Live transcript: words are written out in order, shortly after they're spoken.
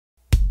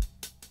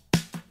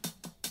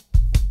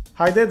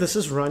Hi there, this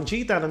is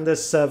Ranjit, and in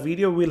this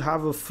video we'll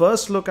have a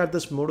first look at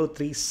this Moto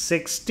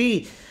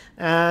 360.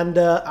 And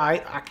I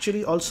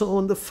actually also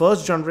own the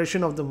first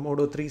generation of the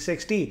Moto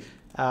 360.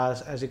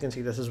 As you can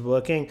see, this is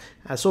working.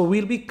 So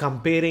we'll be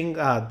comparing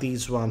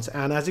these ones,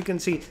 and as you can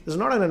see, this is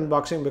not an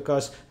unboxing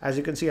because as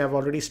you can see, I've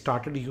already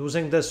started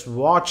using this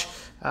watch.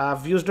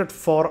 I've used it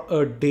for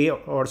a day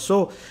or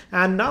so,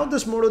 and now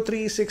this Moto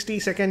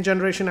 360 second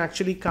generation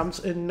actually comes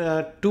in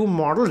two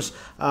models.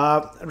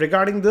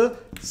 Regarding the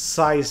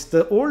size,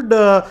 the old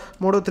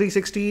Moto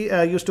 360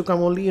 used to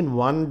come only in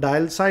one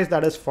dial size,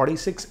 that is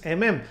 46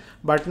 mm,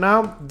 but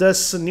now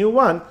this new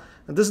one,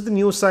 this is the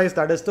new size,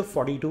 that is the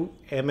 42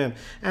 mm.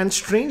 And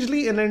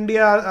strangely in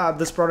India,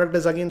 this product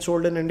is again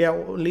sold in India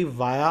only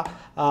via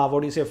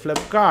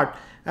Flipkart,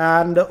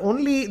 and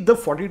only the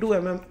 42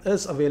 mm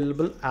is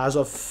available as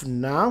of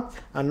now,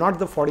 and not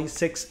the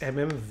 46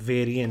 mm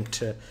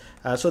variant.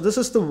 So this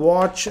is the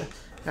watch,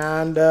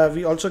 and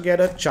we also get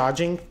a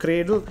charging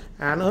cradle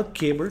and a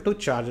cable to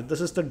charge it.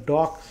 This is the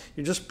dock.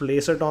 You just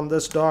place it on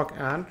this dock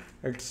and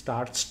it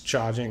starts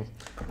charging.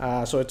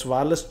 So it's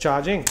wireless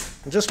charging,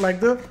 just like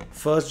the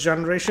first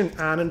generation.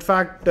 And in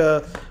fact,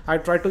 I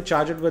tried to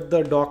charge it with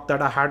the dock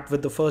that I had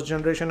with the first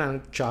generation,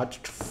 and it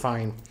charged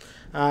fine.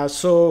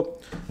 So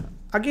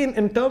again,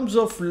 in terms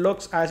of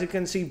looks, as you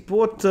can see,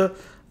 both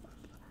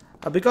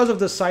because of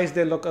the size,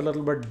 they look a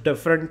little bit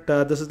different.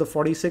 This is the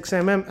 46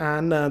 mm,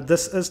 and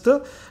this is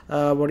the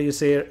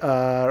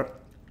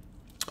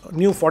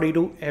new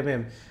 42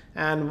 mm.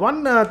 And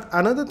one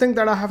another thing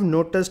that I have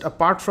noticed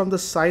apart from the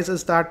size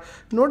is that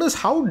notice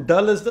how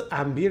dull is the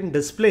ambient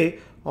display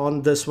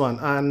on this one,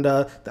 and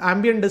the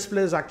ambient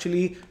display is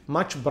actually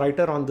much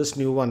brighter on this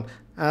new one.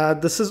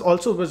 This is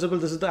also visible,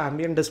 this is the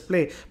ambient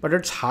display, but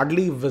it's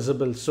hardly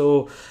visible.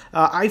 So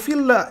I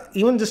feel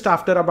even just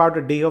after about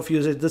a day of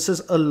usage, this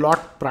is a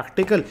lot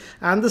practical,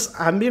 and this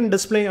ambient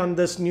display on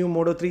this new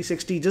Moto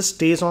 360 just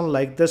stays on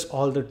like this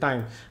all the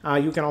time.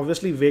 You can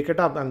obviously wake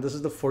it up, and this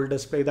is the full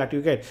display that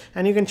you get,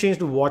 and you can change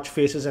the watch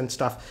faces and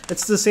stuff.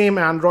 It's the same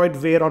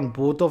Android Wear on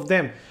both of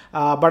them,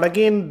 but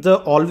again, the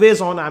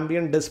always on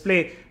ambient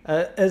display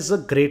is a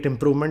great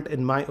improvement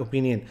in my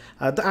opinion.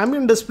 The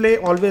ambient display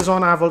always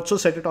on, I've also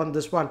set it on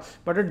this one,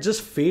 but it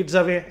just fades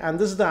away, and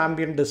this is the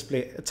ambient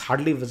display. It's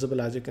hardly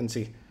visible, as you can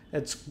see.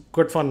 It's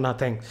good for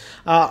nothing.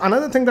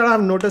 Another thing that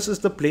I've noticed is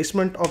the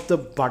placement of the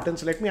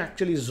buttons. Let me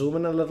actually zoom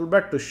in a little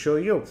bit to show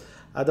you.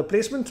 The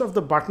placements of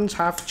the buttons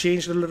have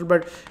changed a little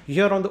bit.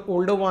 Here on the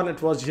older one,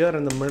 it was here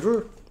in the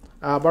middle,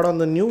 but on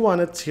the new one,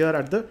 it's here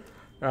at the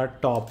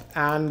top.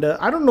 And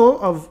I don't know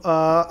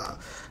of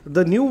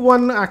the new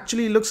one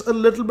actually looks a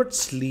little bit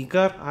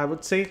sleeker, I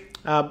would say.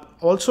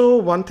 Also,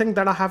 one thing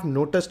that I have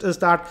noticed is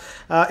that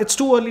it's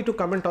too early to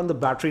comment on the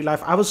battery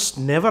life. I was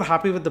never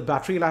happy with the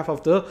battery life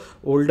of the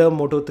older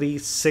Moto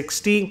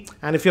 360,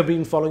 and if you've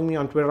been following me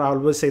on Twitter, I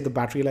always say the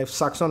battery life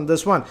sucks on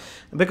this one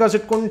because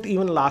it couldn't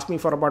even last me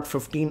for about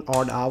 15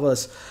 odd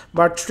hours.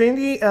 But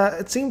strangely,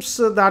 it seems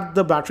that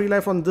the battery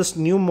life on this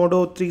new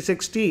Moto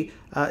 360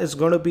 is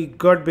going to be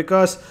good,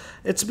 because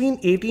it's been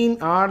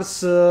 18 hours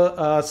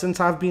since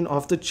I've been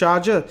off the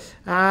charger,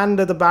 and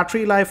the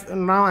battery life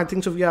now, I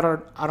think so we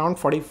are around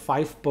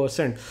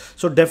 45%.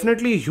 So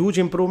definitely a huge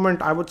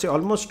improvement. I would say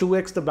almost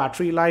 2x the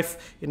battery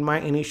life in my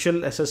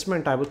initial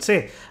assessment, I would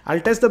say.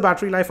 I'll test the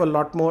battery life a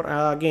lot more.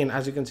 Again,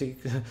 as you can see,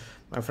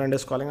 my friend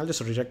is calling. I'll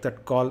just reject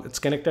that call. It's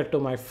connected to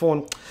my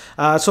phone.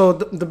 So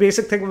the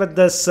basic thing with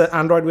this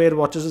Android Wear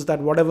watches is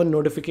that whatever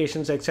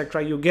notifications,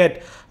 etc. you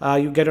get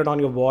it on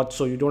your watch,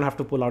 so you don't have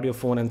to pull out your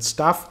phone and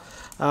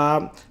stuff.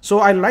 So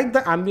I like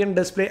the ambient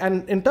display,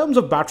 and in terms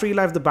of battery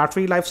life, the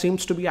battery life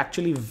seems to be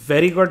actually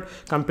very good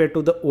compared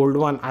to the old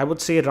one. I would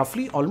say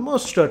roughly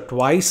almost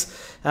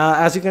twice.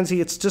 As you can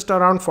see, it's just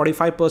around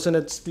 45%.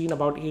 It's been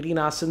about 18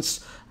 hours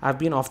since I've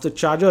been off the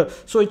charger,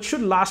 so it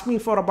should last me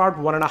for about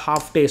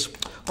 1.5 days.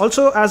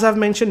 Also, as I've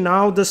mentioned,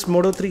 now this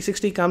Moto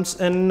 360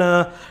 comes in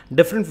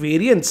different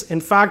variants.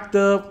 In fact,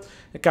 the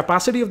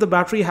capacity of the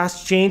battery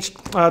has changed.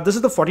 This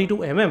is the 42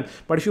 mm,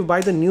 but if you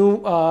buy the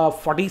new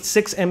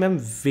 46 mm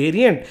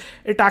variant,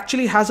 it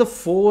actually has a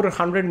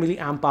 400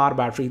 milliamp hour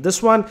battery.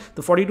 This one,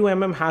 the 42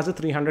 mm, has a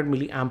 300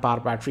 milliamp hour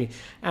battery,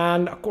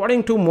 and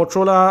according to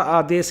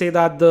Motorola, they say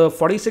that the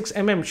 46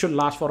 mm should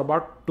last for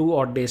about 2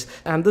 odd days,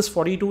 and this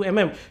 42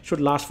 mm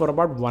should last for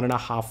about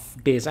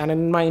 1.5 days. And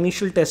in my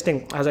initial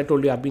testing, as I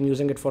told you, I've been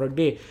using it for a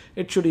day,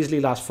 it should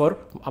easily last for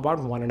about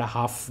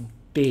 1.5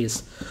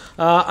 days.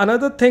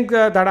 Another thing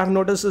that I've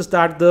noticed is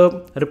that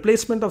the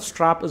replacement of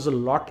strap is a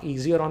lot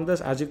easier on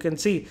this. As you can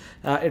see,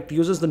 it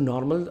uses the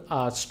normal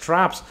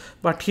straps,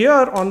 but here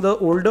on the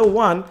older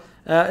one,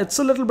 it's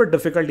a little bit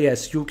difficult.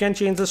 Yes, you can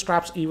change the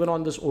straps even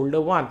on this older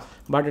one,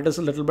 but it is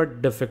a little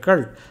bit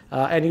difficult,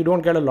 and you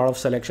don't get a lot of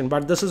selection.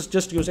 But this is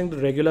just using the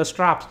regular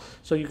straps,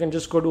 so you can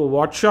just go to a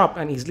watch shop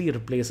and easily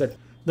replace it.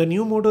 The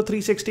new Moto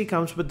 360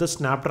 comes with the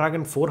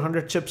Snapdragon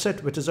 400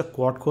 chipset, which is a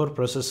quad-core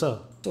processor.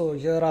 So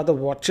here are the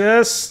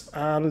watches,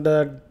 and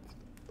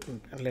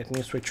let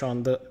me switch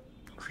on the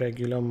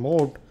regular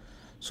mode.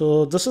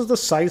 So this is the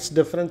size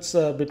difference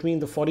between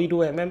the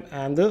 42mm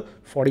and the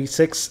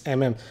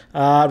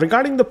 46mm.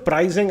 Regarding the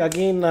pricing,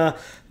 again,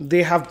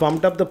 they have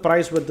bumped up the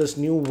price with this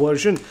new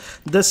version.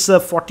 This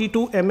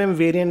 42mm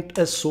variant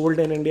is sold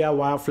in India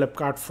via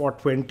Flipkart for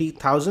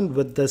 20,000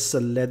 with this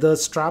leather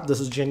strap. This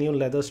is genuine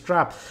leather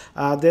strap.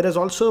 There is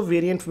also a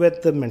variant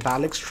with the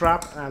metallic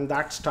strap, and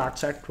that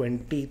starts at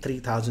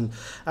 23,000.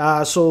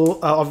 So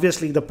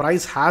obviously the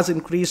price has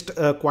increased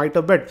quite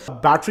a bit.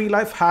 Battery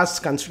life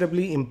has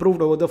considerably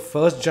improved over the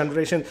first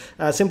generation.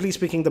 Simply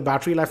speaking, the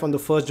battery life on the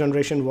first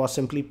generation was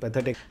simply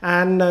pathetic,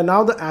 and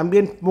now the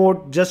ambient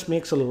mode just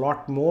makes a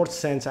lot more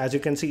sense. As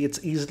you can see,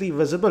 it's easily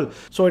visible,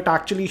 so it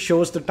actually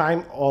shows the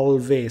time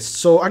always.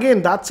 So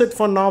again, that's it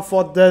for now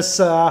for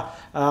this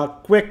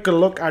quick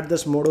look at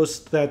this Moto's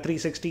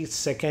 360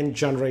 second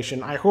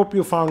generation. I hope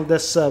you found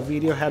this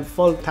video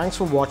helpful. Thanks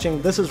for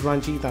watching. This is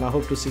Ranjit, and I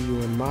hope to see you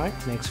in my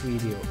next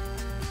video.